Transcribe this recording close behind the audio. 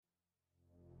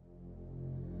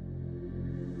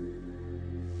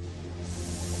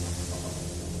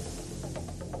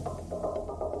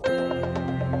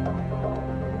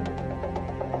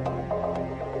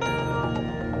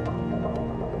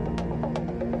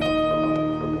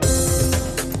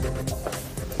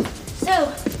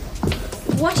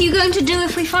What are you going to do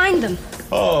if we find them?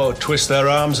 Oh, twist their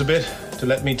arms a bit to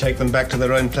let me take them back to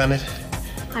their own planet.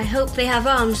 I hope they have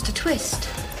arms to twist.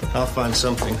 I'll find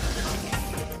something.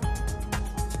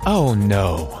 Oh,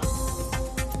 no.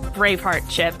 Braveheart,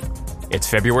 Chip. It's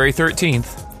February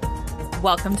 13th.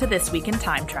 Welcome to This Week in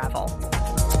Time Travel.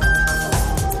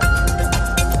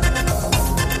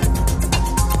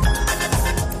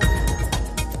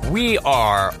 We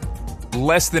are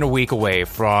less than a week away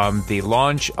from the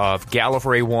launch of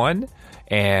Gallifrey 1,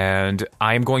 and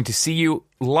I'm going to see you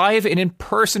live and in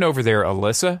person over there,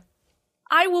 Alyssa.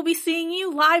 I will be seeing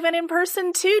you live and in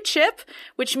person too, Chip,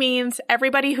 which means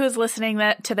everybody who's listening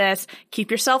to this,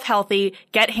 keep yourself healthy,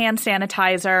 get hand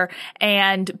sanitizer,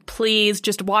 and please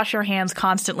just wash your hands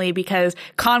constantly because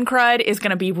con crud is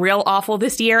going to be real awful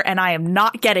this year, and I am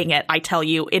not getting it. I tell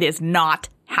you, it is not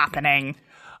happening.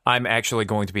 I'm actually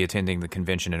going to be attending the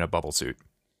convention in a bubble suit.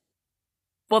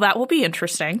 Well, that will be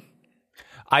interesting.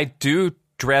 I do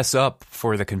dress up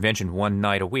for the convention one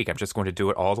night a week. I'm just going to do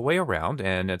it all the way around,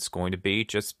 and it's going to be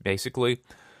just basically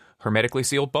hermetically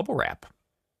sealed bubble wrap.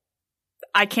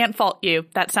 I can't fault you.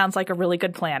 That sounds like a really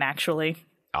good plan, actually.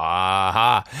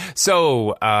 Aha.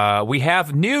 So we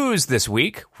have news this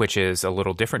week, which is a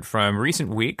little different from recent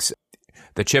weeks.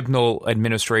 The Chibnall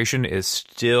administration is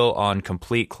still on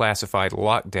complete classified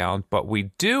lockdown, but we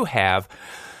do have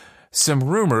some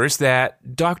rumors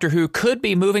that Doctor Who could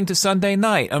be moving to Sunday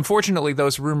night. Unfortunately,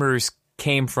 those rumors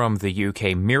came from the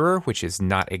UK Mirror, which is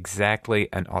not exactly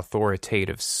an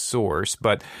authoritative source,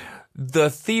 but the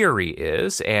theory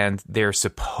is, and their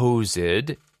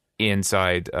supposed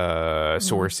inside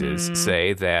sources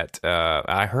say that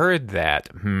I heard that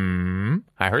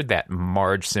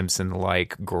Marge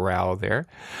Simpson-like growl there.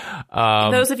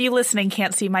 Those of you listening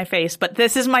can't see my face, but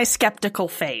this is my skeptical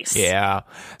face. Yeah.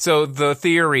 So the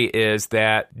theory is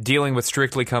that dealing with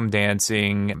Strictly Come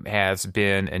Dancing has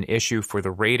been an issue for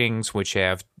the ratings, which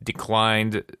have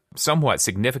declined somewhat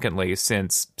significantly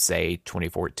since, say,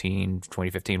 2014,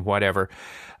 2015, whatever.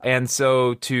 And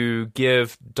so to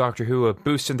give Doctor Who a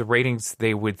boost in the ratings,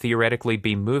 they would theoretically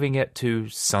be moving it to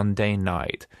Sunday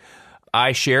night.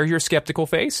 I share your skeptical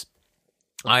face.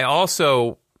 I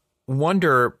also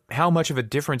wonder how much of a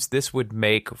difference this would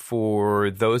make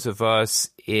for those of us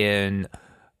in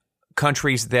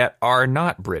countries that are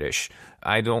not British.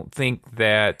 I don't think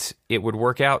that it would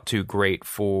work out too great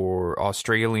for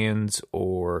Australians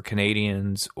or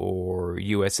Canadians or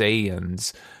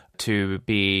USAians to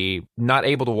be not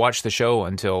able to watch the show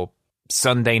until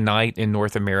Sunday night in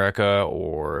North America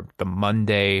or the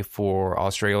Monday for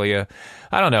Australia.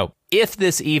 I don't know. If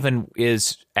this even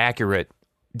is accurate,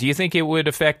 do you think it would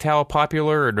affect how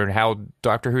popular or how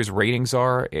Doctor Who's ratings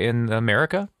are in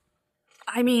America?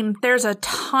 I mean, there's a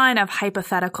ton of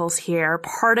hypotheticals here.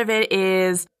 Part of it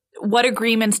is what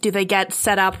agreements do they get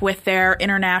set up with their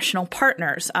international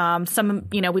partners? We've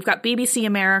got BBC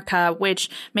America, which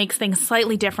makes things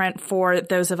slightly different for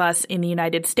those of us in the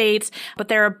United States, but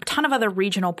there are a ton of other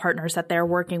regional partners that they're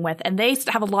working with, and they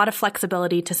have a lot of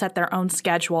flexibility to set their own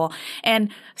schedule.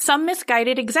 And some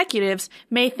misguided executives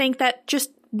may think that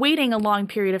just waiting a long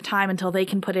period of time until they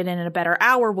can put it in a better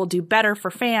hour will do better for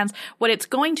fans. What it's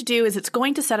going to do is it's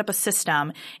going to set up a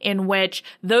system in which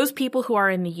those people who are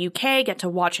in the UK get to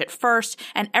watch it first,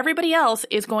 and everybody else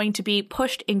is going to be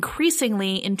pushed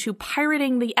increasingly into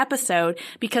pirating the episode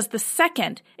because the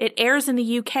second it airs in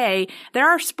the UK, there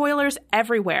are spoilers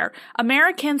everywhere.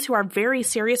 Americans who are very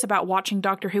serious about watching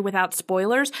Doctor Who without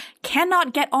spoilers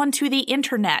cannot get onto the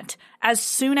internet as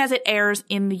soon as it airs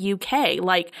in the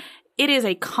UK. It is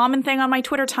a common thing on my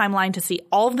Twitter timeline to see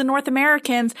all of the North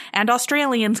Americans and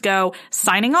Australians go,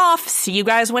 signing off, see you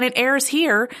guys when it airs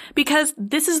here, because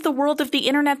this is the world of the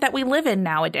internet that we live in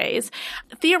nowadays.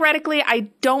 Theoretically,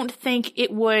 I don't think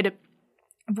it would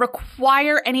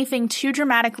require anything too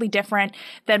dramatically different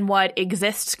than what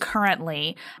exists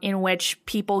currently, in which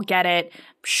people get it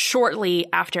shortly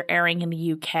after airing in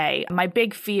the UK. My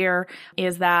big fear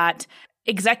is that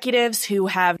executives who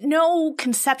have no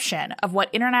conception of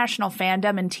what international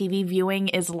fandom and TV viewing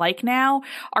is like now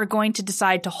are going to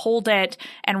decide to hold it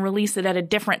and release it at a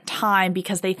different time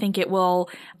because they think it will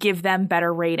give them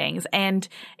better ratings. And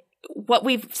what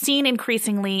we've seen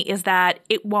increasingly is that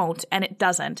it won't, and it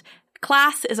doesn't.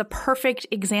 Class is a perfect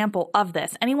example of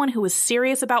this. Anyone who was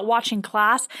serious about watching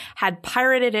Class had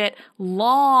pirated it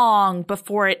long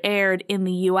before it aired in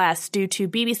the US due to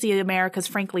BBC America's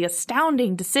frankly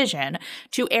astounding decision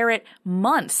to air it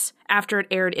months after it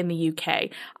aired in the UK.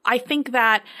 I think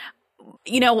that,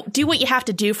 do what you have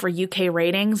to do for UK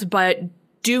ratings, but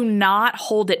do not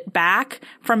hold it back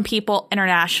from people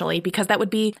internationally, because that would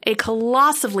be a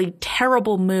colossally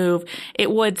terrible move.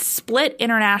 It would split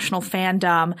international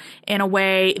fandom in a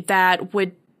way that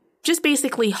would just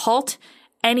basically halt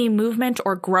any movement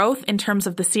or growth in terms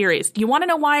of the series. You want to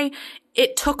know why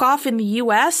it took off in the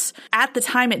US at the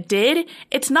time it did?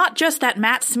 It's not just that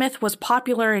Matt Smith was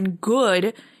popular and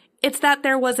good. It's that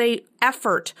there was a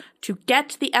effort to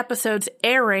get the episodes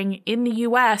airing in the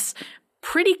US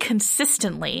pretty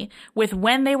consistently with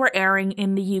when they were airing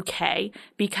in the UK,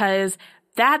 because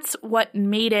that's what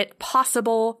made it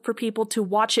possible for people to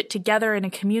watch it together in a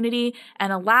community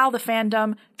and allow the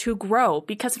fandom to grow,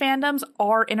 because fandoms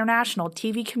are international.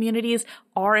 TV communities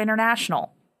are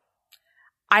international.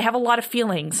 I have a lot of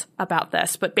feelings about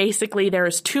this, but basically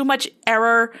there's too much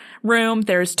error room.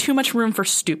 There's too much room for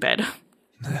stupid.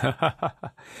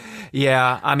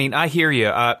 Yeah, I mean, I hear you.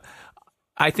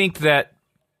 I think that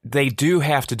they do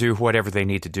have to do whatever they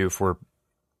need to do for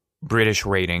British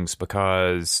ratings,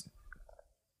 because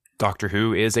Doctor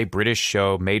Who is a British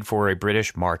show made for a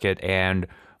British market, and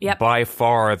by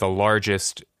far the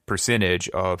largest percentage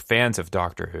of fans of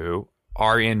Doctor Who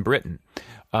are in Britain.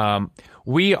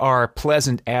 We are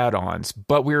pleasant add-ons,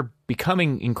 but we're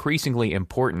becoming increasingly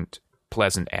important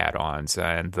pleasant add-ons,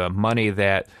 and the money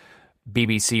that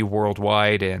BBC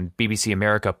Worldwide and BBC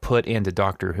America put into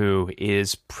Doctor Who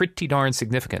is pretty darn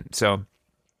significant. So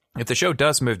if the show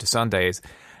does move to Sundays,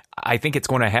 I think it's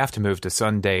going to have to move to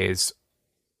Sundays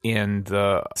in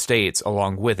the States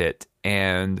along with it.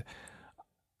 And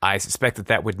I suspect that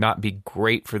that would not be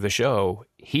great for the show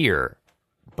here,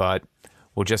 but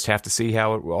we'll just have to see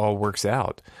how it all works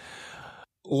out.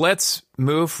 Let's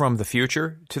move from the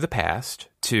future to the past,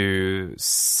 to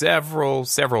several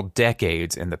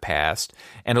decades in the past,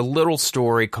 and a little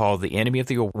story called The Enemy of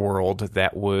the World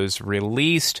that was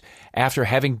released after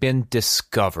having been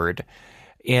discovered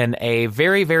in a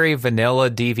very, very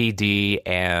vanilla DVD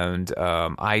and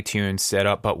iTunes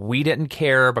setup, but we didn't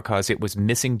care because it was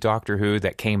missing Doctor Who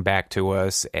that came back to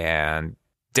us, and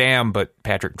damn, but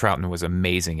Patrick Troughton was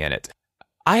amazing in it.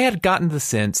 I had gotten the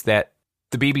sense that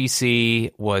the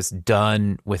BBC was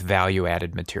done with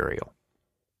value-added material.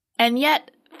 And yet,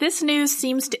 this news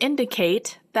seems to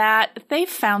indicate that they've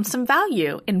found some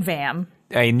value in VAM.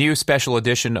 A new special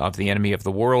edition of The Enemy of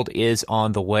the World is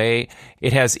on the way.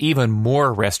 It has even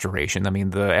more restoration. I mean,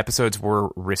 the episodes were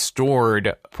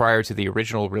restored prior to the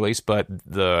original release, but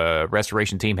the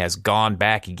restoration team has gone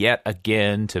back yet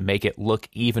again to make it look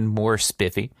even more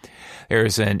spiffy.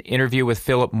 There's an interview with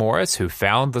Philip Morris, who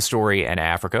found the story in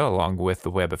Africa, along with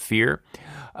The Web of Fear.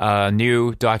 A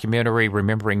new documentary,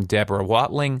 Remembering Deborah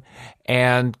Watling,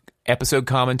 and episode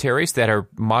commentaries that are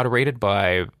moderated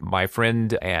by my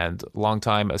friend and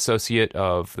longtime associate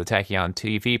of the Tachyon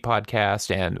TV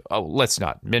podcast, and let's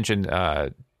not mention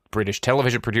British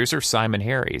television producer Simon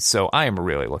Harries. So I am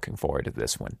really looking forward to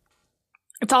this one.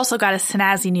 It's also got a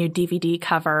snazzy new DVD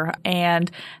cover, and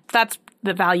that's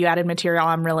the value-added material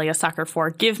I'm really a sucker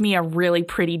for. Give me a really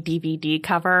pretty DVD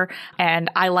cover, and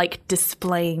I like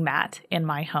displaying that in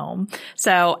my home.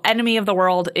 So Enemy of the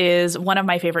World is one of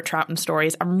my favorite Troughton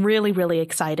stories. I'm really, really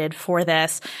excited for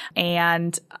this,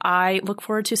 and I look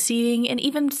forward to seeing an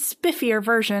even spiffier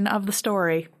version of the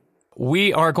story.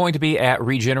 We are going to be at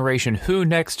Regeneration Who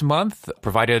next month,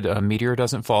 provided a meteor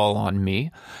doesn't fall on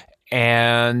me.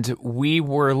 And we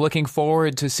were looking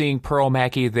forward to seeing Pearl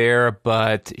Mackie there,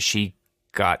 but she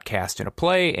got cast in a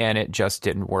play, and it just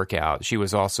didn't work out. She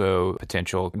was also a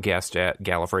potential guest at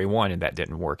Gallifrey 1, and that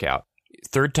didn't work out.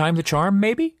 Third time the charm,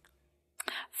 maybe?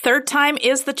 Third time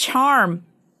is the charm,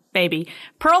 maybe.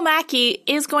 Pearl Mackie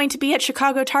is going to be at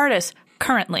Chicago TARDIS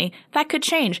currently. That could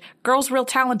change. Girl's real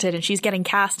talented, and she's getting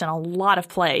cast in a lot of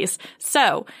plays.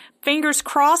 So, fingers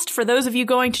crossed for those of you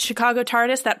going to Chicago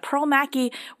TARDIS that Pearl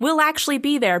Mackie will actually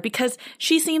be there, because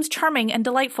she seems charming and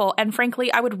delightful, and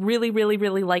frankly, I would really, really,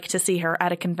 really like to see her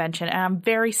at a convention, and I'm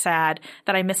very sad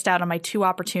that I missed out on my 2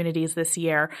 opportunities this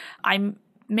year. I'm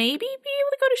maybe be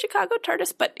able to go to Chicago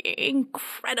TARDIS, but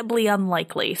incredibly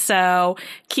unlikely. So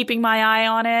keeping my eye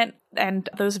on it, and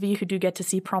those of you who do get to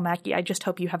see Pearl Mackie, I just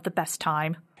hope you have the best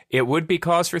time. It would be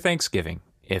cause for Thanksgiving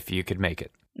if you could make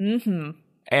it. Mm-hmm.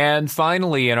 And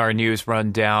finally, in our news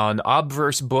rundown,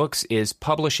 Obverse Books is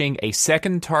publishing A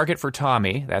Second Target for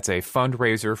Tommy. That's a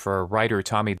fundraiser for writer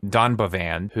Tommy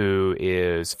Donbavan, who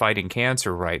is fighting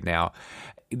cancer right now.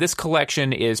 This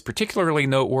collection is particularly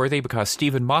noteworthy because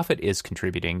Stephen Moffat is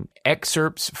contributing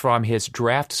excerpts from his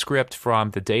draft script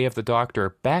from The Day of the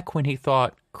Doctor, back when he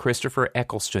thought Christopher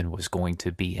Eccleston was going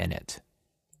to be in it.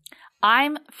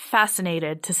 I'm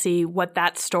fascinated to see what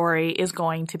that story is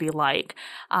going to be like.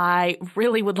 I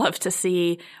really would love to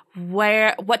see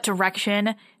what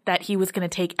direction that he was going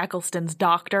to take Eccleston's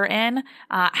doctor in,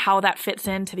 how that fits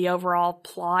into the overall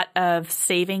plot of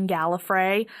saving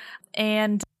Gallifrey.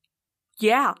 And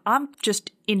yeah, I'm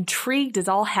just intrigued as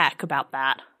all heck about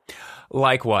that.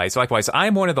 Likewise.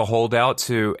 I'm one of the holdouts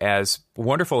who, as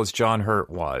wonderful as John Hurt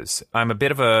was, I'm a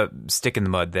bit of a stick in the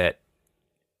mud that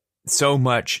so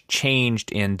much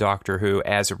changed in Doctor Who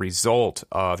as a result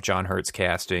of John Hurt's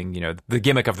casting. You know, the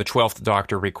gimmick of the 12th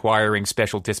Doctor requiring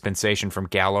special dispensation from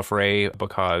Gallifrey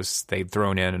because they'd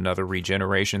thrown in another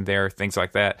regeneration there, things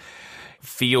like that.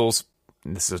 Feels,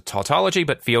 this is a tautology,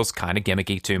 but feels kind of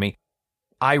gimmicky to me.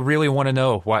 I really want to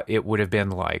know what it would have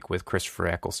been like with Christopher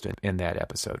Eccleston in that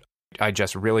episode. I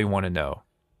just really want to know.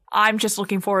 I'm just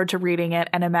looking forward to reading it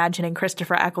and imagining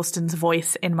Christopher Eccleston's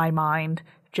voice in my mind,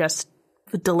 just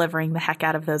delivering the heck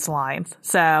out of those lines.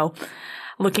 So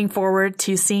looking forward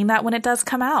to seeing that when it does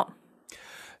come out.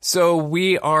 So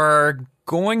we are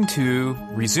going to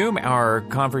resume our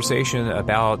conversation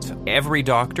about every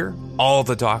Doctor, all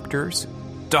the Doctors,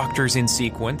 Doctors in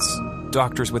sequence,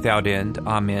 Doctors without end,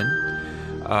 amen,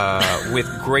 with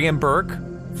Graham Burke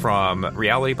from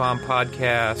Reality Bomb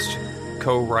Podcast,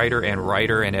 co-writer and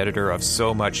writer and editor of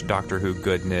so much Doctor Who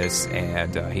goodness,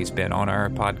 and he's been on our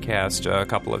podcast a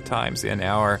couple of times in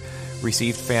our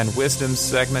Received Fan Wisdom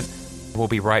segment. We'll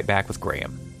be right back with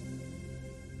Graham.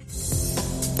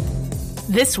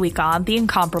 This week on The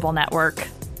Incomparable Network.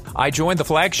 I joined the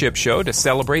flagship show to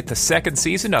celebrate the second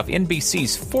season of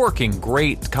NBC's forking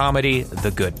great comedy,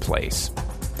 The Good Place.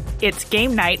 It's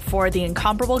game night for the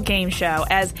Incomparable Game Show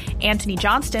as Anthony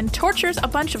Johnston tortures a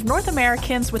bunch of North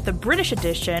Americans with the British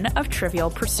edition of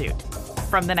Trivial Pursuit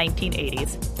from the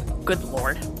 1980s. Good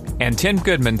Lord. And Tim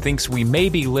Goodman thinks we may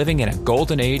be living in a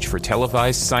golden age for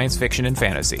televised science fiction and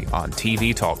fantasy on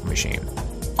TV Talk Machine.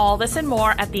 All this and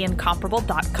more at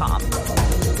theincomparable.com.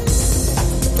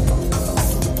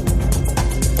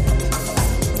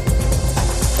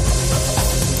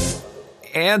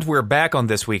 And we're back on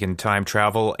This Week in Time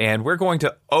Travel, and we're going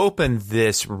to open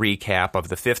this recap of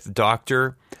the Fifth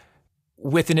Doctor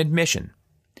with an admission.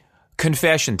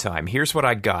 Confession time. Here's what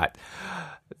I got.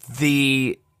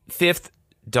 The Fifth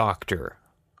Doctor,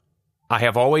 I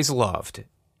have always loved.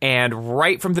 And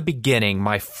right from the beginning,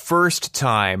 my first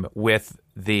time with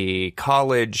the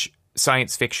college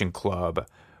science fiction club,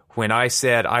 when I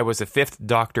said I was a Fifth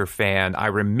Doctor fan, I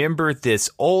remember this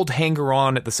old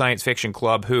hanger-on at the Science Fiction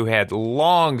Club who had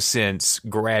long since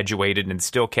graduated and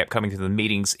still kept coming to the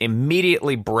meetings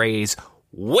immediately braze,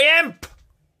 "Wimp!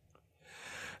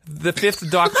 The Fifth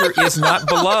Doctor is not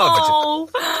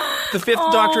beloved. The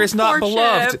Fifth Doctor is not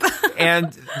beloved."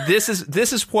 And this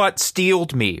is what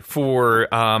steeled me for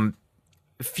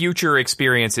future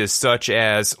experiences, such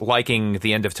as liking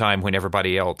The End of Time when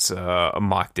everybody else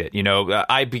mocked it. You know,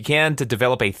 I began to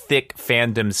develop a thick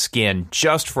fandom skin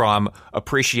just from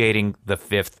appreciating the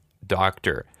Fifth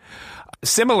Doctor.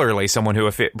 Similarly, someone who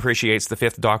appreciates the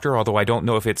Fifth Doctor, although I don't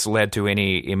know if it's led to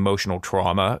any emotional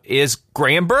trauma, is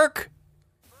Graham Burke.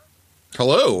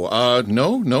 Hello.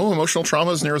 No emotional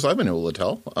trauma as near as I've been able to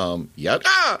tell yet.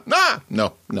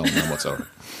 No, none whatsoever.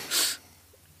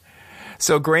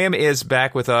 So Graham is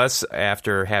back with us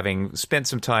after having spent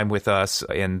some time with us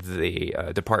in the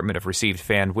Department of Received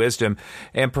Fan Wisdom,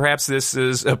 and perhaps this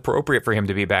is appropriate for him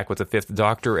to be back with the Fifth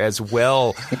Doctor as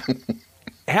well.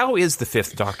 How is the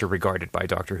Fifth Doctor regarded by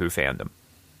Doctor Who fandom?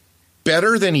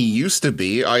 Better than he used to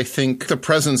be. I think the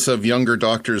presence of younger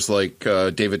doctors like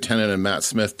David Tennant and Matt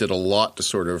Smith did a lot to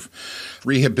sort of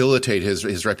rehabilitate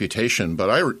his reputation. But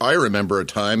I remember a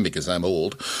time, because I'm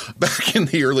old, back in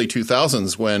the early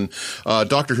 2000s when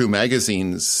Doctor Who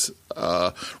magazine's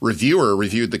reviewer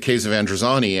reviewed the Caves of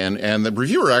Androzani, and the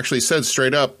reviewer actually said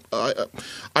straight up,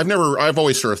 I've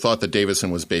always sort of thought that Davison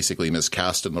was basically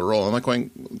miscast in the role. I'm like going,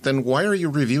 then why are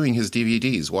you reviewing his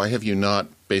DVDs? Why have you not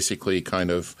basically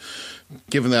kind of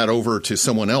given that over to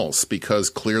someone else? Because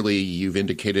clearly you've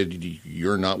indicated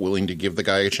you're not willing to give the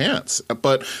guy a chance.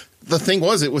 But the thing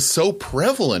was, it was so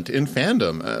prevalent in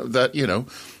fandom that, you know,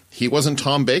 he wasn't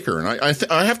Tom Baker. And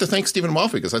I have to thank Stephen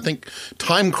Moffat, because I think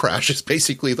Time Crash is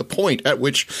basically the point at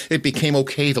which it became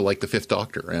okay to like the Fifth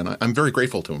Doctor. And I'm very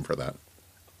grateful to him for that.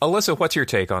 Alyssa, what's your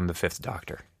take on the Fifth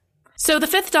Doctor? So the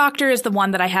Fifth Doctor is the one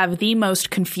that I have the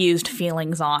most confused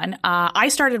feelings on. I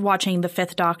started watching the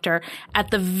Fifth Doctor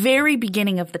at the very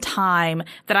beginning of the time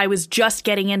that I was just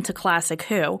getting into Classic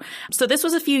Who. So this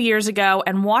was a few years ago,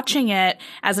 and watching it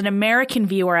as an American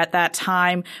viewer at that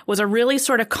time was a really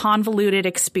sort of convoluted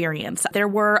experience. There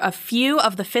were a few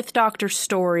of the Fifth Doctor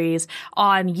stories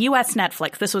on US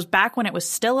Netflix. This was back when it was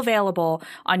still available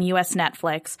on US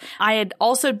Netflix. I had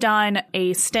also done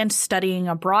a stint studying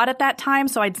abroad at that time,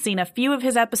 so I'd seen a few of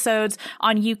his episodes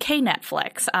on UK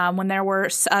Netflix when there were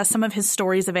some of his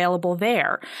stories available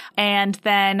there. And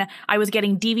then I was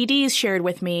getting DVDs shared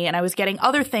with me, and I was getting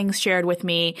other things shared with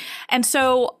me. And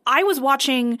so I was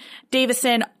watching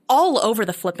Davison all over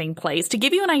the flipping place. To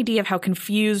give you an idea of how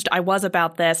confused I was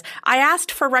about this, I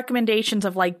asked for recommendations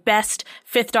of like best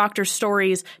Fifth Doctor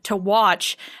stories to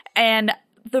watch, and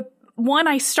the one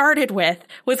I started with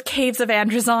was Caves of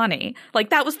Androzani. Like,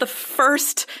 that was the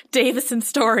first Davison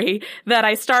story that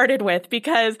I started with,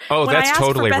 because that's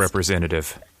totally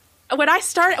representative. When I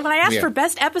asked for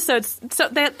best episodes, so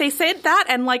they said that,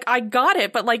 and like I got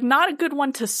it, but like not a good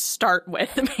one to start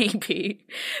with, maybe.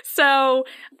 So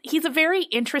he's a very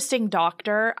interesting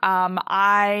Doctor.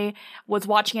 I was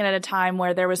watching it at a time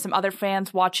where there was some other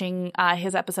fans watching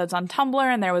his episodes on Tumblr,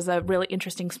 and there was a really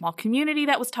interesting small community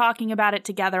that was talking about it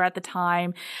together at the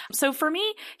time. So for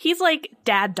me, he's like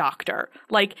Dad Doctor.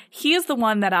 Like, he is the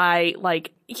one that I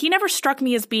like. He never struck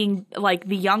me as being like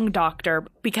the young Doctor,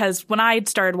 because when I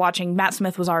started watching, Matt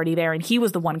Smith was already there, and he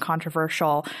was the one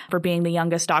controversial for being the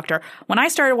youngest Doctor. When I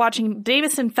started watching,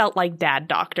 Davison felt like Dad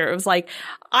Doctor. It was like,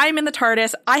 I'm in the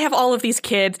TARDIS. I have all of these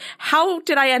kids. How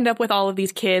did I end up with all of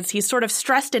these kids? He's sort of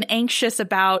stressed and anxious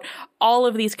about all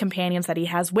of these companions that he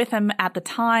has with him at the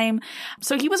time.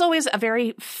 So he was always a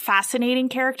very fascinating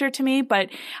character to me, but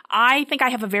I think I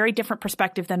have a very different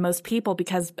perspective than most people,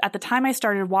 because at the time I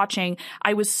started watching,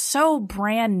 I was so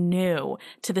brand new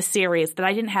to the series that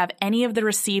I didn't have any of the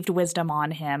received wisdom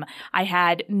on him. I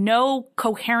had no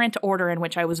coherent order in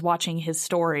which I was watching his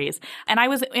stories. And I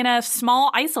was in a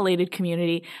small, isolated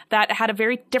community that had a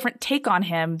very different take on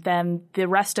him than the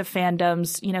rest of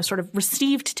fandom's, sort of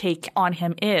received take on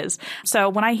him is. So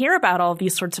when I hear about all of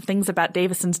these sorts of things about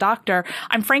Davison's Doctor,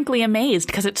 I'm frankly amazed,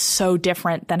 because it's so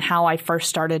different than how I first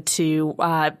started to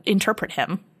interpret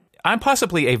him. I'm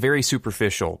possibly a very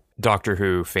superficial Doctor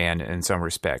Who fan in some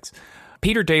respects.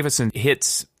 Peter Davison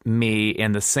hits me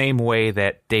in the same way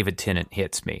that David Tennant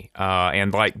hits me.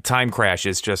 And like Time Crash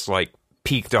is just like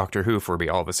peak Doctor Who for me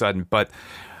all of a sudden. But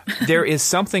there is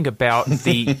something about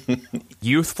the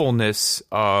youthfulness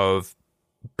of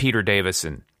Peter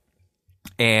Davison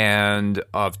and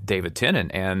of David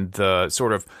Tennant, and the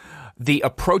sort of the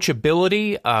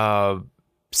approachability of,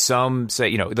 some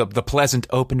say, the pleasant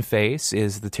open face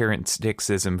is the Terrence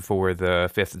Dicksism for the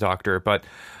Fifth Doctor. But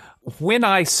when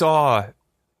I saw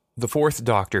the Fourth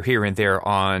Doctor here and there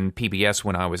on PBS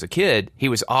when I was a kid, he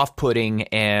was off-putting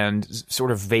and sort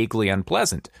of vaguely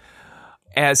unpleasant.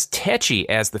 As tetchy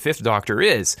as the Fifth Doctor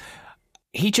is,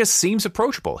 he just seems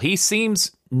approachable. He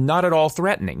seems not at all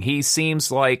threatening. He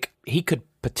seems like he could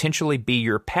potentially be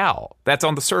your pal. That's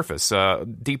on the surface.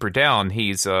 Deeper down,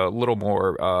 he's a little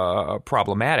more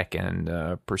problematic and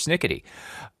persnickety.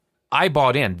 I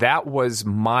bought in. That was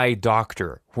my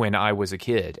Doctor when I was a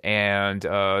kid, and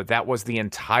that was the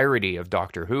entirety of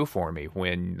Doctor Who for me.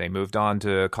 When they moved on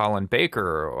to Colin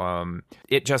Baker,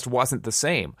 it just wasn't the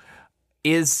same.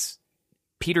 Is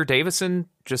Peter Davison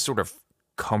just sort of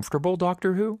comfortable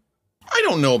Doctor Who? I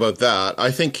don't know about that. I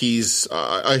think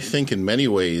I think in many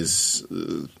ways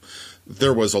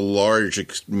there was a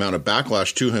large amount of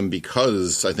backlash to him,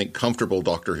 because I think comfortable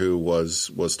Doctor Who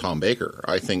was Tom Baker.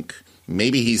 I think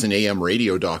maybe he's an AM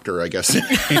radio doctor, I guess. Wow.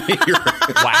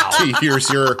 To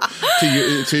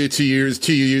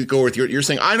go with you're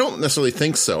saying. I don't necessarily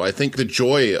think so. I think the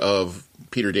joy of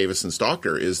Peter Davison's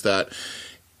Doctor is that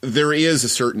there is a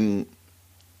certain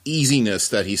easiness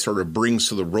that he sort of brings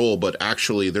to the role, but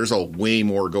actually there's a way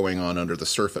more going on under the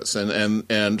surface,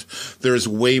 and there's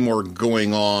way more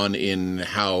going on in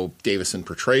how Davison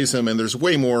portrays him, and there's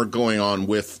way more going on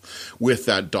with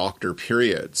that Doctor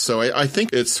period. So I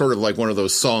think it's sort of like one of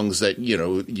those songs that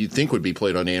you'd think would be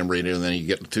played on AM radio, and then you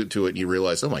get to it and you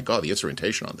realize, oh my god, the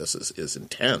instrumentation on this is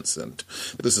intense, and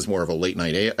this is more of a late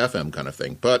night FM kind of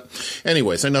thing. But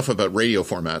anyways, enough about radio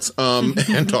formats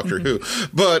and Doctor Who.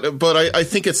 But I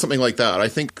think it's something like that. I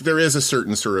think there is a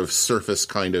certain sort of surface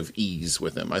kind of ease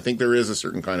with him. I think there is a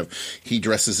certain kind of, he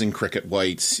dresses in cricket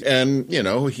whites, and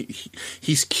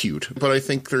he's cute, but I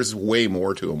think there's way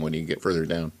more to him when you get further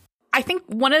down. I think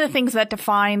one of the things that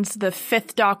defines the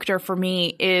Fifth Doctor for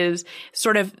me is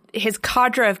sort of his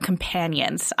cadre of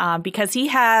companions, because he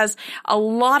has a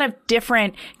lot of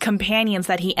different companions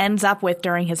that he ends up with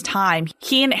during his time.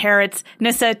 He inherits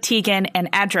Nyssa, Tegan,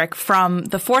 and Adric from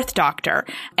the Fourth Doctor,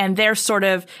 and they're sort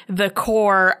of the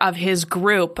core of his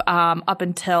group up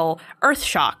until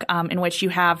Earthshock, in which you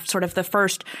have sort of the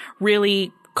first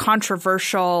really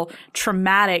controversial,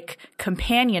 traumatic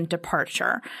companion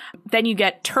departure. Then you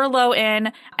get Turlough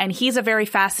in, and he's a very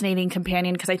fascinating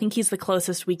companion because I think he's the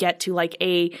closest we get to like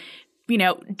a,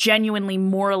 genuinely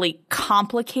morally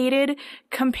complicated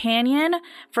companion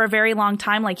for a very long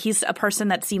time. Like he's a person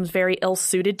that seems very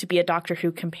ill-suited to be a Doctor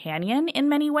Who companion in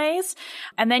many ways.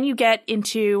 And then you get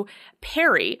into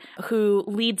Perry, who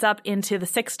leads up into the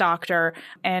Sixth Doctor,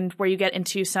 and where you get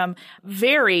into some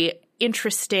very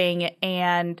interesting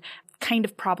and kind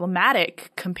of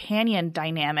problematic companion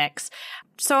dynamics.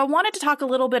 So I wanted to talk a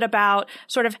little bit about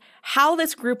sort of how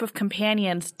this group of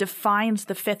companions defines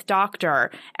the Fifth Doctor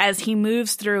as he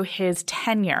moves through his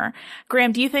tenure.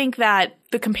 Graham, do you think that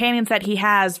the companions that he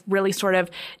has really sort of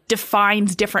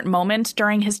defines different moments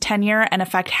during his tenure and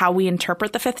affect how we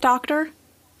interpret the Fifth Doctor?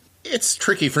 It's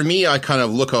tricky. For me, I kind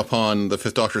of look upon the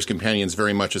Fifth Doctor's companions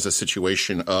very much as a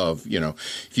situation of,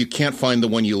 if you can't find the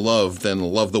one you love, then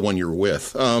love the one you're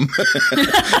with. In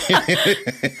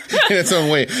its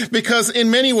own way. Because in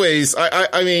many ways,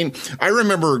 I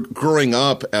remember growing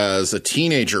up as a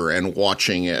teenager and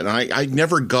watching it, and I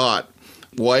never got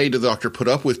why did the Doctor put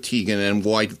up with Tegan and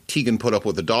why Tegan put up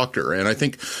with the Doctor. And I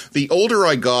think the older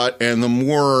I got and the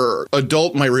more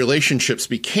adult my relationships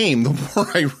became, the more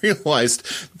I realized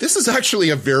this is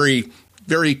actually a very,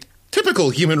 very typical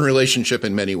human relationship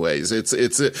in many ways.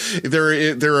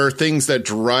 There are things that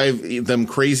drive them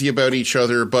crazy about each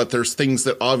other, but there's things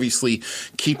that obviously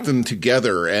keep them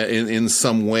together in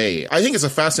some way. I think it's a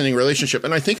fascinating relationship,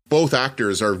 and I think both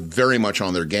actors are very much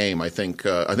on their game. I think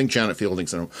Janet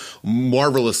Fielding's a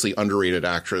marvelously underrated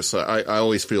actress. I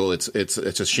always feel it's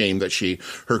a shame that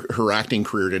her acting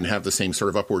career didn't have the same sort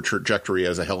of upward trajectory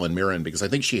as a Helen Mirren, because I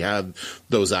think she had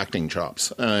those acting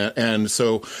chops. And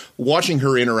so watching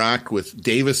her interact with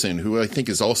Davison, who I think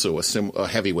is also a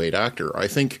heavyweight actor, I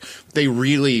think they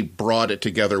really brought it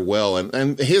together well.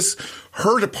 And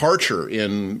her departure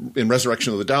in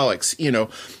Resurrection of the Daleks,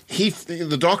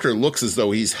 the Doctor looks as though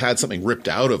he's had something ripped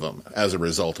out of him as a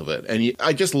result of it. And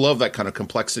I just love that kind of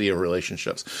complexity of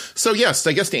relationships. So yes,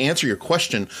 I guess to answer your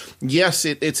question, yes,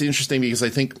 it's interesting because I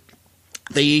think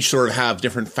they each sort of have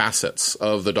different facets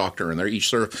of the Doctor, and they each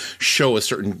sort of show a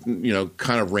certain,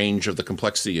 kind of range of the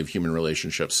complexity of human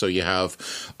relationships. So you have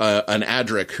an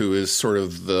Adric who is sort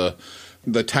of the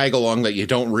tag along that you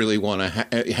don't really want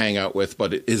to hang out with,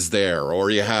 but it is there. Or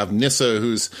you have Nyssa,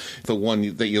 who's the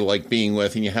one that you like being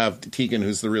with, and you have Tegan,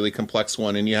 who's the really complex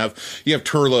one, and you have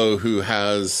Turlough, who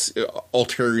has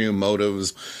ulterior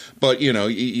motives. But,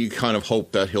 you kind of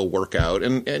hope that he'll work out.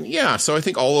 And yeah, so I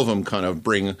think all of them kind of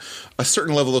bring a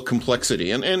certain level of complexity.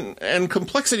 And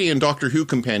complexity and Doctor Who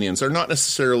companions are not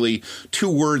necessarily two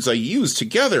words I use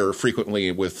together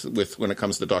frequently with when it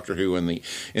comes to Doctor Who in the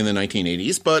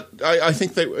 1980s. But I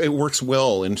think that it works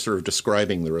well in sort of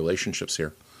describing the relationships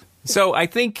here. So I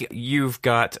think you've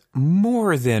got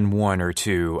more than one or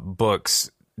two books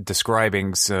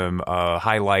describing some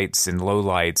highlights and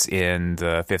lowlights in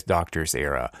the Fifth Doctor's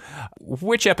era.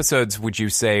 Which episodes would you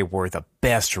say were the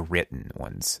best written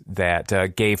ones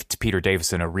that gave Peter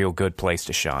Davison a real good place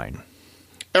to shine?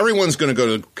 Everyone's going to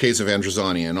go to Caves of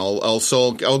Androzani, and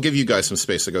I'll give you guys some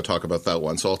space to go talk about that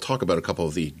one. So I'll talk about a couple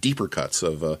of the deeper cuts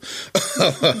of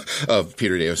of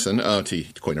Peter Davison, to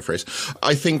coin a phrase.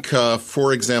 I think,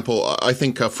 for example,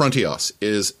 Frontios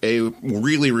is a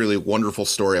really, really wonderful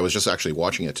story. I was just actually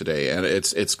watching it today, and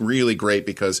it's really great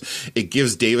because it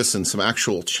gives Davison some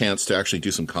actual chance to actually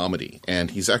do some comedy,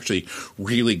 and he's actually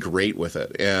really great with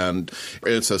it. And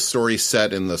it's a story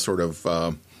set in the sort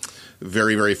of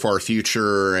very, very far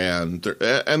future, and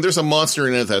there's a monster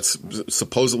in it that's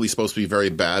supposedly supposed to be very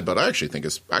bad, but I actually think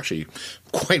it's actually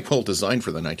quite well designed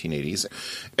for the 1980s.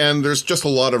 And there's just a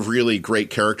lot of really great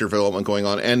character development going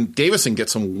on. And Davison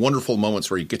gets some wonderful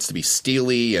moments where he gets to be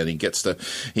steely, and he gets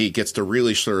to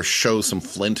really sort of show some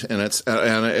flint, and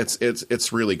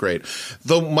it's really great.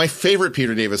 Though my favorite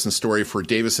Peter Davison story for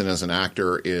Davison as an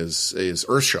actor is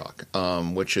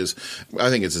Earthshock, which is, I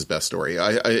think it's his best story.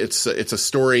 It's a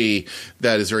story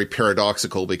that is very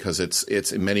paradoxical because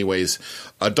it's in many ways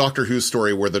a Doctor Who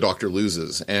story where the Doctor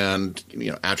loses, and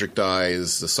Adric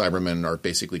dies, the Cybermen are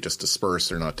basically just dispersed,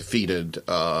 they're not defeated,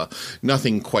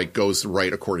 nothing quite goes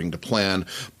right according to plan.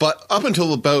 But up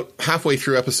until about halfway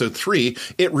through episode 3,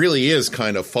 it really is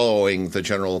kind of following the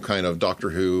general kind of Doctor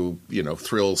Who,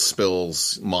 thrills,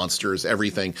 spills, monsters,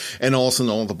 everything, and all of a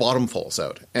sudden all the bottom falls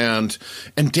out. And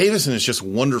Davison is just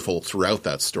wonderful throughout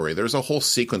that story. There's a whole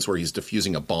sequence where he's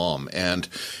defusing a bomb, and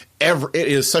it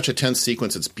is such a tense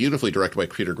sequence. It's beautifully directed by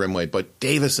Peter Grimway, but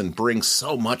Davison brings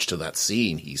so much to that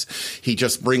scene. He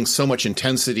just brings so much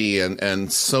intensity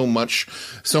and so much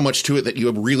to it that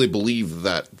you really believe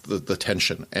that the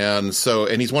tension. And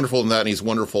he's wonderful in that, and he's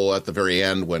wonderful at the very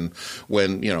end when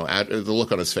the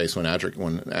look on his face when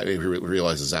he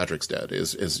realizes Adric's dead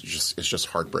is just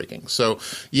heartbreaking. So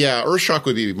yeah, Earthshock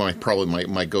would be probably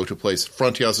my go-to place.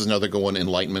 Frontios is another good one.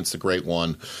 Enlightenment's a great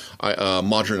one.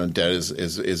 Modern Undead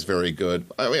is very good.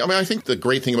 I mean, I think the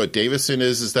great thing about Davison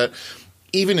is that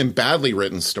even in badly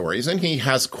written stories, and he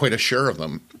has quite a share of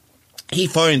them, he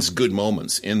finds good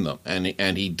moments in them,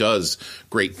 and he does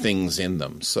great things in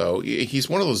them. So he's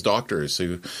one of those doctors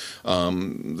who,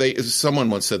 someone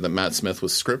once said that Matt Smith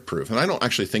was script proof, and I don't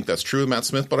actually think that's true of Matt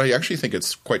Smith, but I actually think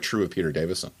it's quite true of Peter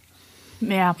Davison.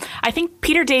 Yeah, I think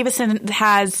Peter Davison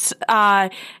has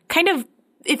kind of,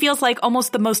 it feels like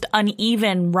almost the most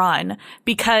uneven run,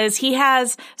 because he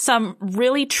has some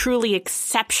really truly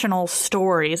exceptional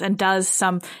stories and does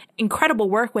some incredible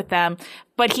work with them.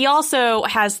 But he also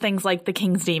has things like The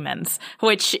King's Demons,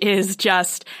 which is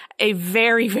just a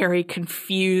very, very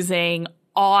confusing,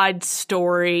 odd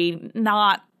story.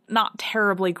 Not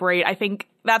terribly great. I think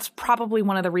that's probably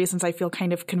one of the reasons I feel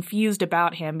kind of confused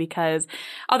about him, because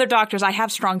other doctors, I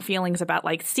have strong feelings about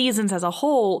like seasons as a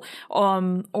whole,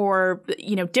 or,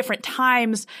 different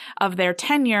times of their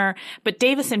tenure. But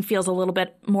Davison feels a little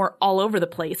bit more all over the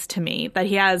place to me, that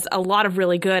he has a lot of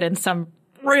really good and some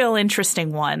real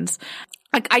interesting ones.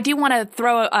 I do want to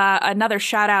throw another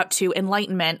shout out to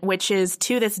Enlightenment, which is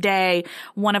to this day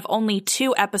one of only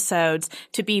 2 episodes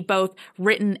to be both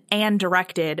written and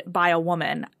directed by a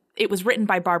woman. It was written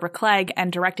by Barbara Clegg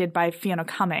and directed by Fiona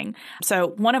Cumming. So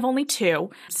one of only 2,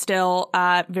 still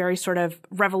very sort of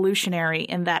revolutionary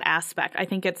in that aspect. I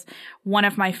think it's one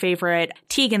of my favorite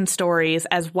Tegan stories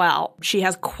as well. She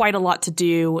has quite a lot to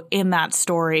do in that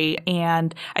story,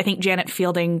 and I think Janet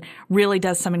Fielding really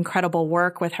does some incredible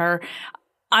work with her.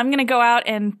 I'm going to go out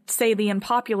and say the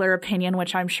unpopular opinion,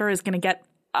 which I'm sure is going to get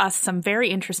us some very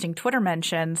interesting Twitter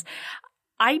mentions.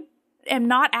 I am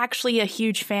not actually a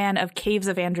huge fan of Caves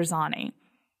of Androzani.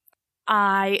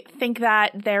 I think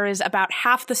that there is about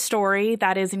half the story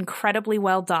that is incredibly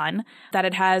well done, that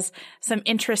it has some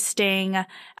interesting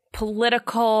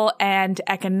political and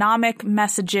economic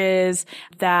messages,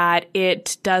 that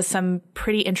it does some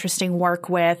pretty interesting work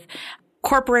with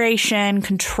corporation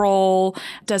control,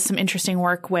 does some interesting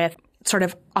work with sort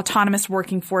of autonomous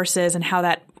working forces and how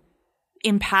that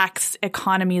impacts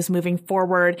economies moving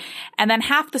forward. And then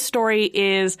half the story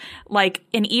is like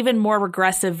an even more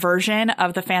regressive version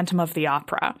of the Phantom of the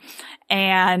Opera.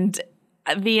 And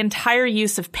the entire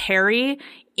use of Perry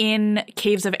in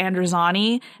Caves of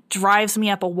Androzani drives me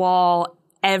up a wall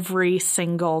every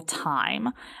single time.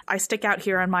 I stick out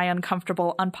here on my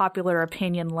uncomfortable, unpopular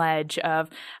opinion ledge of,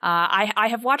 I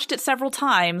have watched it several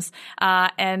times,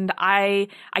 and I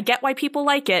get why people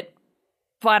like it,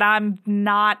 but I'm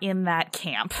not in that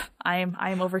camp.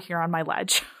 I'm over here on my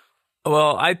ledge.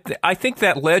 Well, I think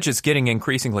that ledge is getting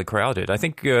increasingly crowded. I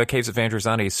think Caves of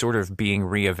Androzani is sort of being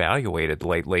reevaluated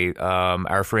lately.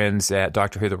 Our friends at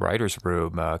Doctor Who The Writers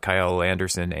Room, Kyle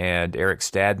Anderson and Eric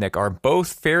Stadnick, are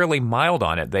both fairly mild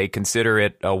on it. They consider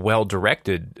it a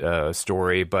well-directed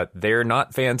story, but they're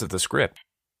not fans of the script.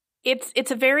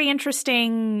 It's a very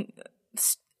interesting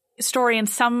story in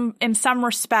some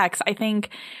respects. I think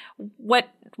what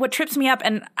trips me up,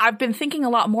 and I've been thinking a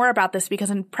lot more about this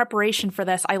because in preparation for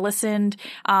this, I listened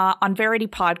on Verity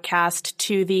Podcast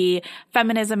to the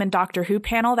Feminism and Doctor Who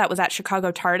panel that was at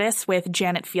Chicago TARDIS with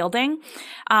Janet Fielding.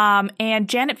 And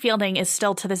Janet Fielding is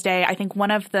still to this day, I think,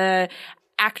 one of the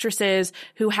actresses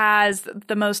who has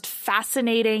the most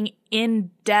fascinating,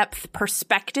 in-depth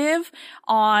perspective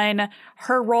on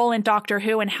her role in Doctor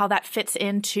Who and how that fits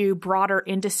into broader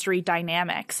industry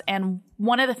dynamics. And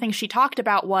one of the things she talked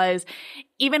about was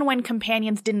even when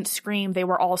companions didn't scream, they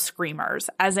were all screamers,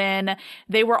 as in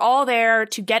they were all there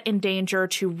to get in danger,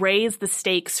 to raise the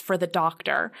stakes for the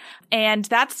Doctor. And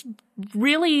that's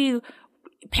really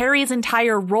Perry's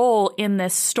entire role in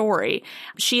this story.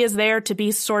 She is there to be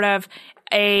sort of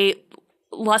a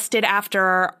lusted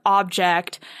after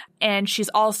object, and she's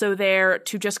also there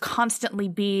to just constantly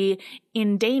be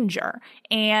in danger.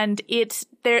 And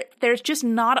there's just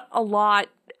not a lot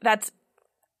that's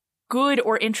good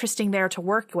or interesting there to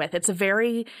work with. It's a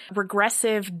very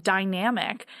regressive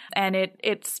dynamic, and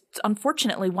it's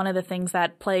unfortunately one of the things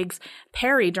that plagues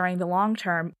Perry during the long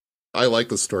term. I like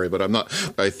the story, but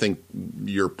I think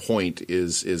your point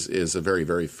is a very,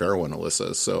 very fair one,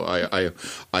 Alyssa. So I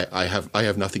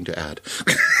have nothing to add.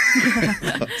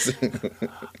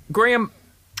 Graham,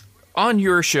 on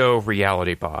your show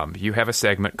Reality Bomb, you have a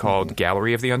segment called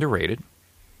Gallery of the Underrated.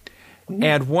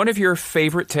 And one of your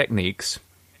favorite techniques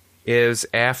is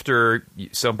after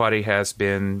somebody has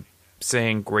been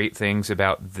saying great things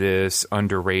about this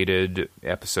underrated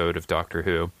episode of Doctor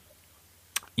Who,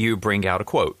 you bring out a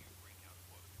quote.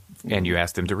 And you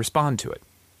ask them to respond to it.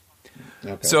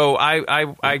 Okay. So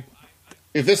I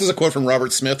if this is a quote from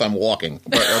Robert Smith, I'm walking,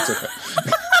 but that's okay.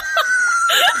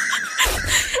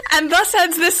 And thus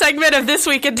ends this segment of This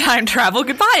Week in Time Travel.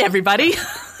 Goodbye, everybody.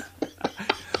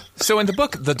 So in the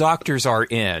book, The Doctors Are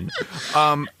In,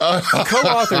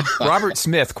 co-author Robert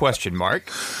Smith,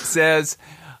 says,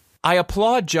 I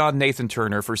applaud John Nathan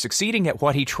Turner for succeeding at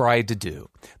what he tried to do.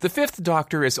 The Fifth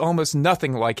Doctor is almost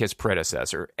nothing like his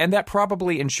predecessor, and that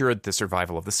probably ensured the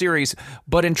survival of the series,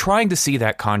 but in trying to see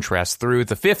that contrast through,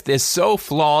 the Fifth is so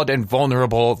flawed and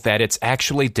vulnerable that it's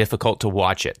actually difficult to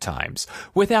watch at times.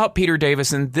 Without Peter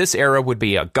Davison, this era would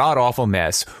be a god-awful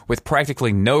mess with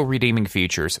practically no redeeming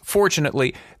features.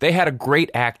 Fortunately, they had a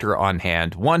great actor on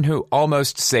hand, one who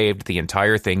almost saved the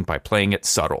entire thing by playing it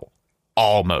subtle.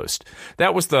 Almost.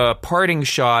 That was the parting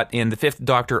shot in the Fifth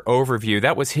Doctor overview.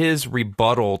 That was his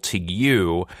rebuttal to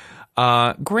you.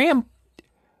 Graham,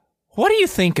 what do you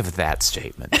think of that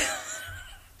statement?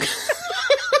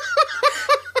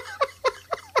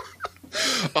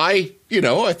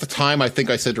 At the time, I think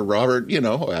I said to Robert,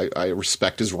 I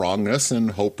respect his wrongness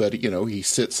and hope that, he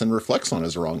sits and reflects on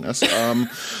his wrongness.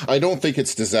 I don't think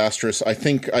it's disastrous. I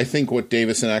think what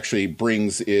Davison actually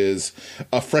brings is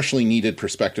a freshly needed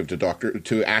perspective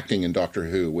to acting in Doctor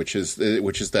Who, which is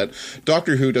that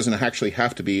Doctor Who doesn't actually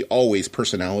have to be always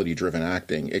personality-driven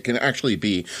acting. It can actually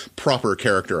be proper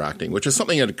character acting, which is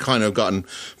something that had kind of gotten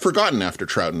forgotten after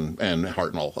Troughton and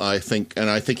Hartnell. I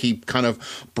think he kind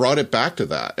of brought it back to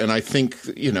that. And I think,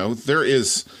 there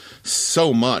is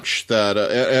so much that,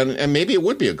 and maybe it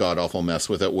would be a god-awful mess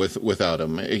without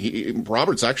him.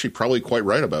 Robert's actually probably quite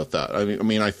right about that.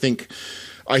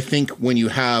 I think when you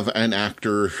have an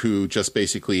actor who just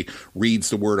basically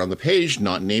reads the word on the page,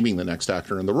 not naming the next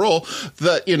actor in the role,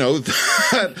 that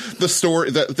that the story,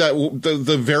 that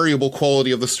the variable quality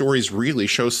of the stories really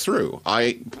shows through.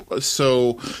 I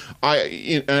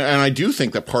do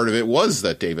think that part of it was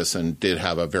that Davison did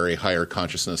have a very higher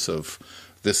consciousness of,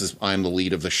 I'm the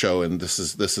lead of the show, and this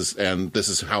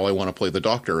is how I want to play the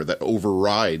Doctor, that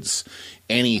overrides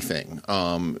anything.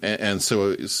 And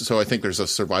so I think there's a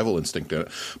survival instinct in it.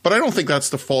 But I don't think that's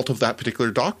the fault of that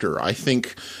particular Doctor. I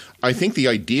think the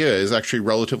idea is actually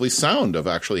relatively sound of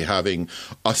actually having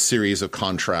a series of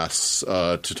contrasts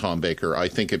to Tom Baker. I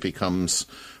think it becomes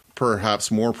perhaps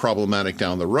more problematic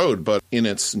down the road, but in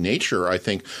its nature, I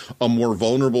think a more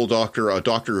vulnerable Doctor, a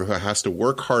Doctor who has to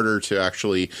work harder to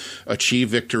actually achieve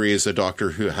victories, a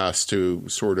Doctor who has to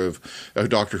a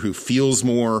Doctor who feels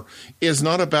more, is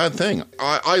not a bad thing.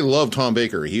 I love Tom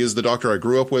Baker. He is the Doctor I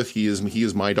grew up with. He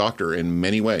is my Doctor in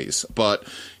many ways, but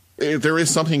there is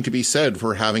something to be said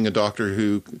for having a Doctor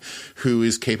who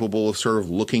is capable of sort of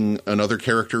looking another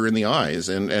character in the eyes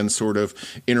and sort of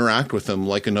interact with them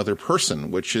like another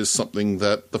person, which is something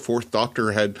that the Fourth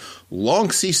Doctor had long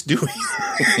ceased doing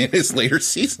in his later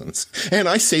seasons. And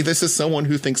I say this as someone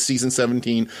who thinks season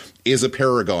 17 is a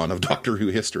paragon of Doctor Who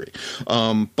history.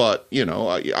 But I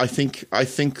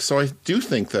do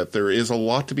think that there is a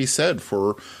lot to be said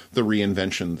for the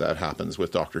reinvention that happens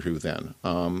with Doctor Who then.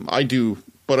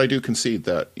 But I do concede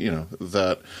that,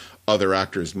 that other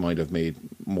actors might have made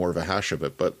more of a hash of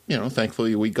it. But,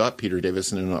 thankfully we got Peter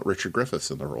Davison and not Richard Griffiths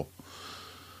in the role.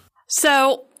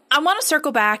 So I want to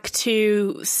circle back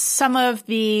to some of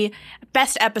the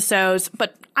best episodes,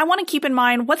 but I want to keep in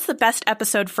mind, what's the best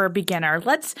episode for a beginner?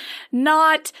 Let's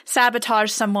not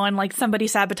sabotage someone like somebody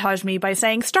sabotaged me by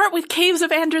saying, start with Caves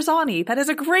of Androzani. That is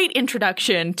a great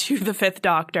introduction to the Fifth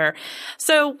Doctor.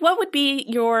 So what would be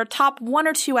your top 1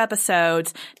 or 2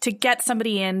 episodes to get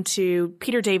somebody into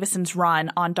Peter Davison's run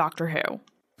on Doctor Who?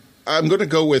 I'm going to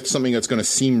go with something that's going to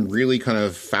seem really kind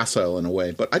of facile in a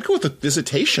way, but I'd go with The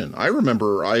Visitation. I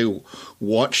remember I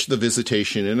watched The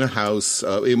Visitation in a house,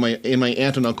 in my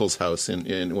aunt and uncle's house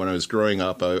in when I was growing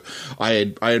up. There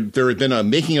had been a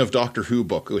Making of Doctor Who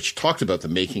book which talked about the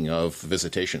making of The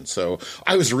Visitation. So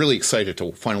I was really excited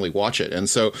to finally watch it. And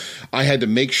so I had to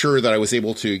make sure that I was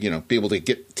able to, be able to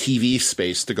get TV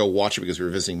space to go watch it because we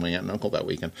were visiting my aunt and uncle that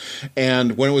weekend.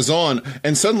 And when it was on,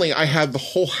 and suddenly I had the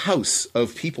whole house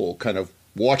of people kind of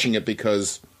watching it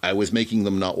because I was making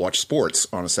them not watch sports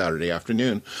on a Saturday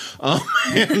afternoon.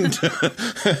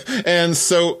 And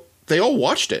so they all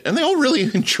watched it, and they all really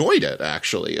enjoyed it,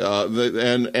 actually.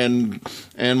 And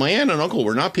my aunt and uncle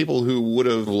were not people who would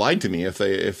have lied to me if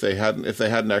they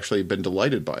hadn't actually been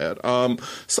delighted by it.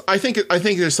 So I think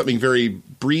there's something very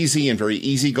breezy and very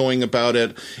easygoing about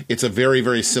it. It's a very,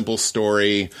 very simple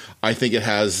story. I think it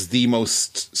has the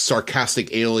most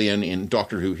sarcastic alien in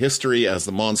Doctor Who history as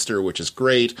the monster, which is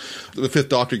great. The Fifth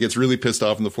Doctor gets really pissed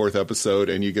off in the 4th episode,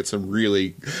 and you get some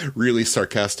really, really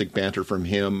sarcastic banter from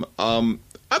him.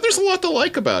 There's a lot to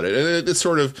like about it. It's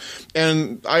sort of,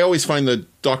 and I always find the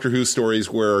Doctor Who stories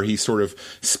where he sort of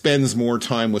spends more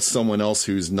time with someone else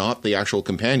who's not the actual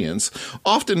companions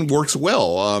often works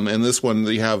well. And this one,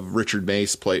 they have Richard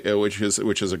Mace play, which is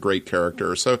a great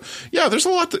character. So yeah, there's a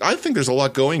lot. I think there's a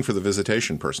lot going for The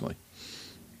Visitation personally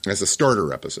as a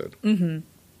starter episode. Mm-hmm.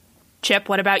 Chip,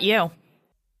 what about you?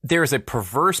 There's a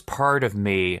perverse part of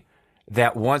me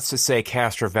that wants to say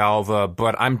Castrovalva,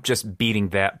 but I'm just beating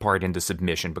that part into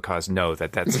submission because no,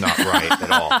 that's not right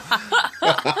at all.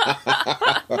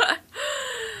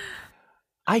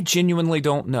 I genuinely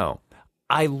don't know.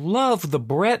 I love the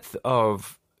breadth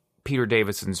of Peter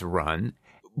Davison's run,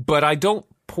 but I don't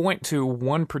point to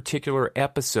one particular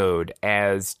episode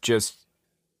as just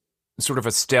sort of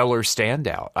a stellar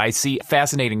standout. I see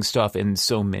fascinating stuff in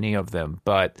so many of them,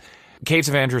 but Caves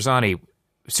of Androzani,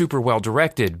 super well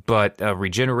directed, but a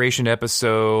regeneration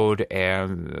episode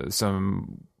and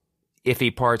some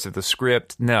iffy parts of the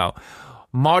script. No.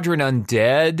 Modern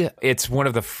Undead, it's one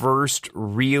of the first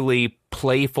really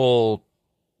playful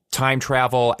time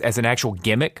travel as an actual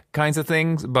gimmick kinds of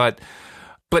things, but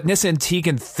Nyssa and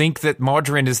Tegan think that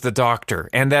Modron is the Doctor,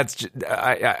 and that's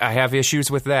I have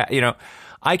issues with that.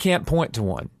 I can't point to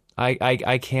one.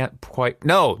 I can't quite.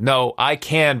 No, I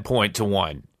can point to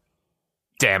one.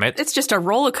 Damn it. It's just a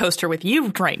roller coaster with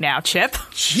you right now, Chip.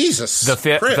 Jesus. The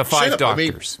 5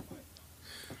 Doctors.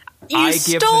 You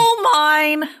stole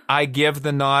mine. I give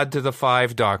the nod to the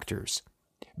 5 Doctors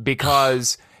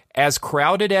because as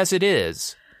crowded as it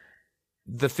is,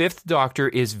 the 5th Doctor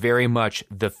is very much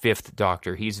the 5th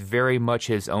Doctor. He's very much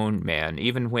his own man,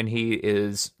 even when he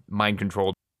is mind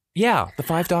controlled. Yeah, the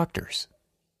 5 Doctors.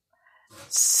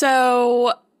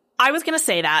 So I was going to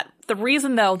say that. The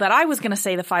reason, though, that I was going to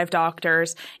say the 5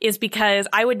 Doctors is because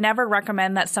I would never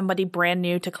recommend that somebody brand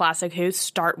new to Classic Who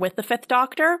start with the 5th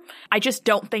Doctor. I just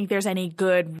don't think there's any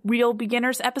good real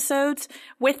beginners episodes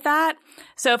with that.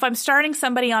 So if I'm starting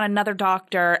somebody on another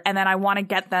Doctor and then I want to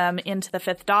get them into the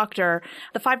 5th Doctor,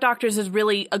 the 5 Doctors is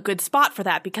really a good spot for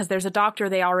that because there's a Doctor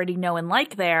they already know and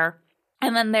like there.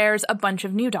 And then there's a bunch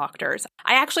of new Doctors.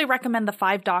 I actually recommend the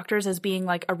 5 Doctors as being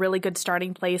like a really good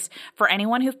starting place for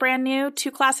anyone who's brand new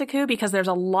to Classic Who because there's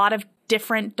a lot of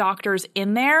different Doctors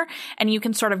in there and you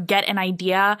can sort of get an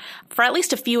idea for at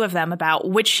least a few of them about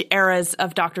which eras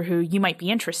of Doctor Who you might be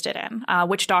interested in.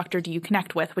 Which Doctor do you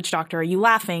connect with? Which Doctor are you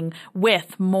laughing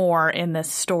with more in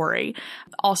this story?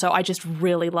 Also, I just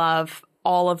really love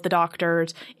all of the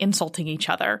Doctors insulting each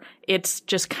other. It's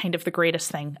just kind of the greatest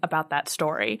thing about that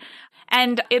story.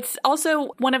 And it's also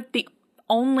one of the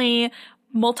only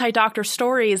multi-Doctor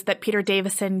stories that Peter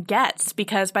Davison gets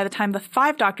because by the time the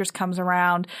 5 Doctors comes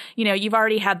around, you've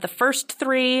already had the first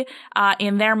 3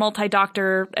 in their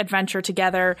multi-Doctor adventure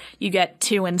together. You get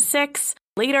 2 and 6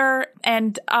 later,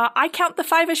 and I count the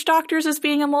 5-ish Doctors as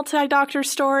being a multi-Doctor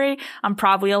story. I'm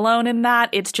probably alone in that.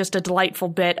 It's just a delightful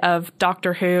bit of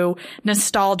Doctor Who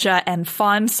nostalgia and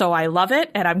fun, so I love it,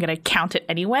 and I'm going to count it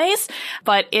anyways.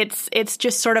 But it's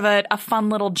just sort of a fun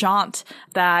little jaunt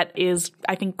that is,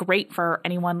 I think, great for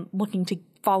anyone looking to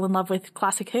fall in love with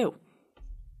Classic Who.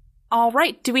 All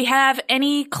right. Do we have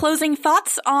any closing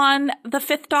thoughts on the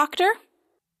 5th Doctor?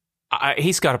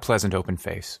 He's got a pleasant open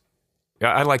face.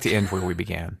 I'd like to end where we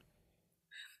began.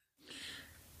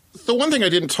 The one thing I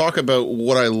didn't talk about,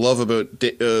 what I love about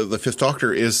the 5th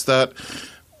Doctor, is that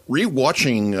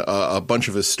rewatching a bunch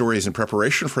of his stories in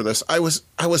preparation for this, I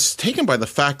was taken by the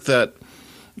fact that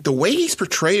the way he's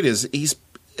portrayed is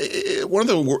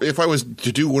if I was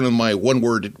to do one of my one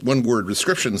word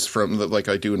descriptions from like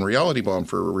I do in Reality Bomb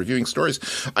for reviewing stories,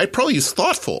 I'd probably use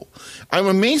thoughtful. I'm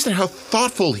amazed at how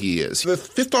thoughtful he is. The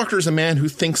Fifth Doctor is a man who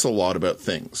thinks a lot about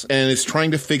things and is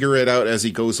trying to figure it out as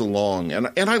he goes along. And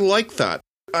I like that.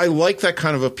 I like that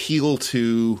kind of appeal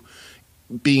to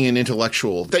being an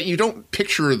intellectual, that you don't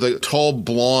picture the tall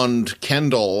blonde Ken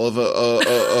doll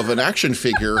of an action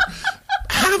figure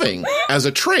having as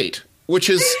a trait, which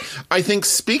is, I think,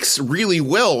 speaks really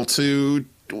well to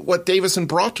what Davison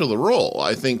brought to the role.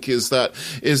 I think is that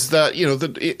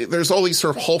there's all these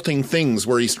sort of halting things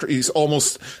where he's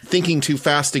almost thinking too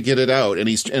fast to get it out, and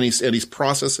he's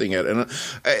processing it, and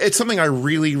it's something I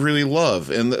really, really love,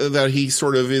 and that he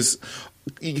sort of is.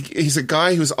 He's a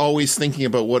guy who's always thinking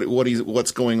about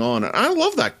what's going on. And I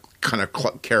love that kind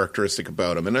of characteristic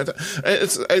about him. And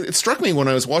it struck me when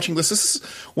I was watching this. This is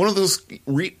one of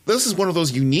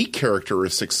those unique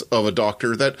characteristics of a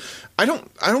Doctor that I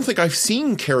don't think I've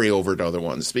seen carry over to other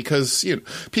ones, because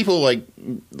people like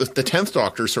the 10th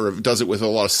Doctor sort of does it with a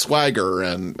lot of swagger,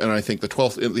 and I think the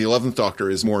 11th Doctor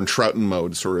is more in Troughton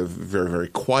mode, sort of very, very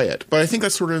quiet. But I think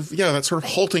that sort of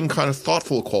halting kind of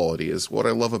thoughtful quality is what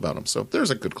I love about him. So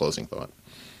there's a good closing thought.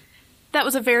 That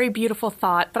was a very beautiful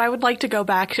thought, but I would like to go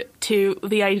back to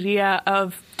the idea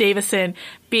of Davison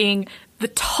being the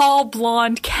tall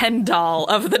blonde Ken doll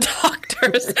of the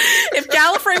Doctors. If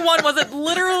Gallifrey 1 wasn't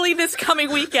literally this coming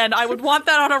weekend, I would want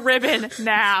that on a ribbon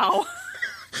now.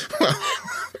 Well,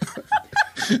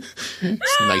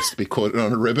 it's nice to be quoted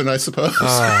on a ribbon, I suppose.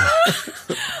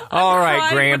 All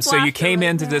right, Graham, so you came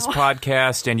into this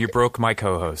podcast and you broke my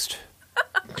co-host.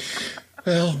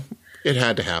 Well, it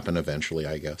had to happen eventually,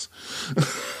 I guess.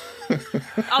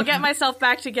 I'll get myself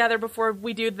back together before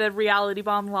we do the Reality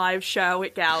Bomb live show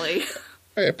at Galley.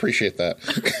 I appreciate that.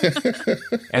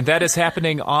 And that is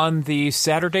happening on the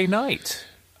Saturday night.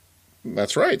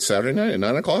 That's right, Saturday night at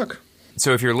 9 o'clock.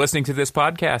 So if you're listening to this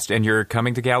podcast and you're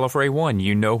coming to Gallifrey 1,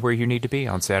 you know where you need to be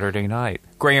on Saturday night.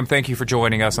 Graham, thank you for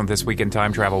joining us on This Week in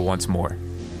Time Travel once more.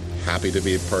 Happy to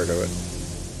be a part of it.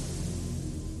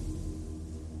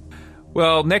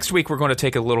 Well, next week we're going to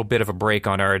take a little bit of a break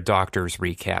on our Doctor's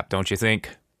recap, don't you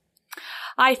think?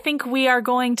 I think we are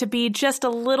going to be just a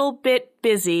little bit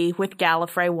busy with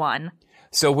Gallifrey 1.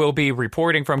 So we'll be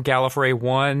reporting from Gallifrey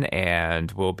 1,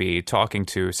 and we'll be talking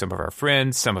to some of our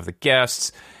friends, some of the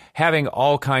guests, having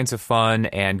all kinds of fun,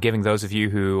 and giving those of you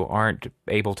who aren't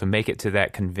able to make it to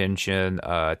that convention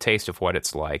a taste of what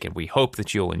it's like, and we hope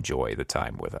that you'll enjoy the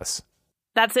time with us.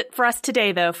 That's it for us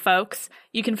today, though, folks.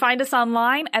 You can find us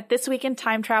online at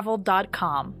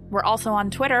thisweekintimetravel.com. We're also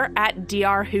on Twitter at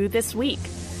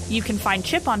drwhothisweek. You can find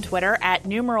Chip on Twitter at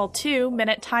numeral2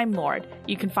 Minute Time Lord.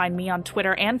 You can find me on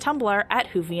Twitter and Tumblr at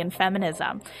Whovian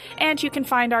Feminism. And you can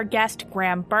find our guest,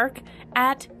 Graham Burke,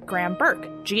 at Graham Burke,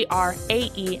 GraemeBurk.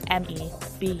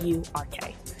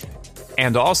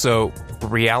 And also,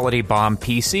 Reality Bomb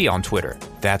PC on Twitter.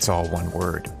 That's all one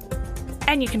word.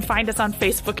 And you can find us on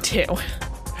Facebook, too.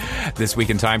 This Week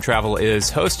in Time Travel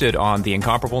is hosted on the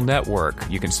Incomparable Network.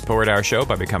 You can support our show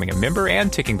by becoming a member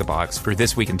and ticking the box for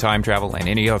This Week in Time Travel and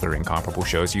any other Incomparable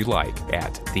shows you like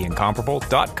at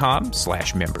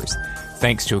theincomparable.com/members.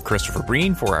 Thanks to Christopher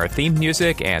Breen for our theme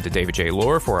music and to David J.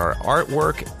 Lohr for our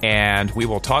artwork. And we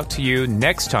will talk to you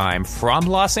next time from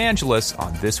Los Angeles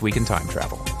on This Week in Time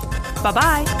Travel.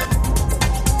 Bye-bye.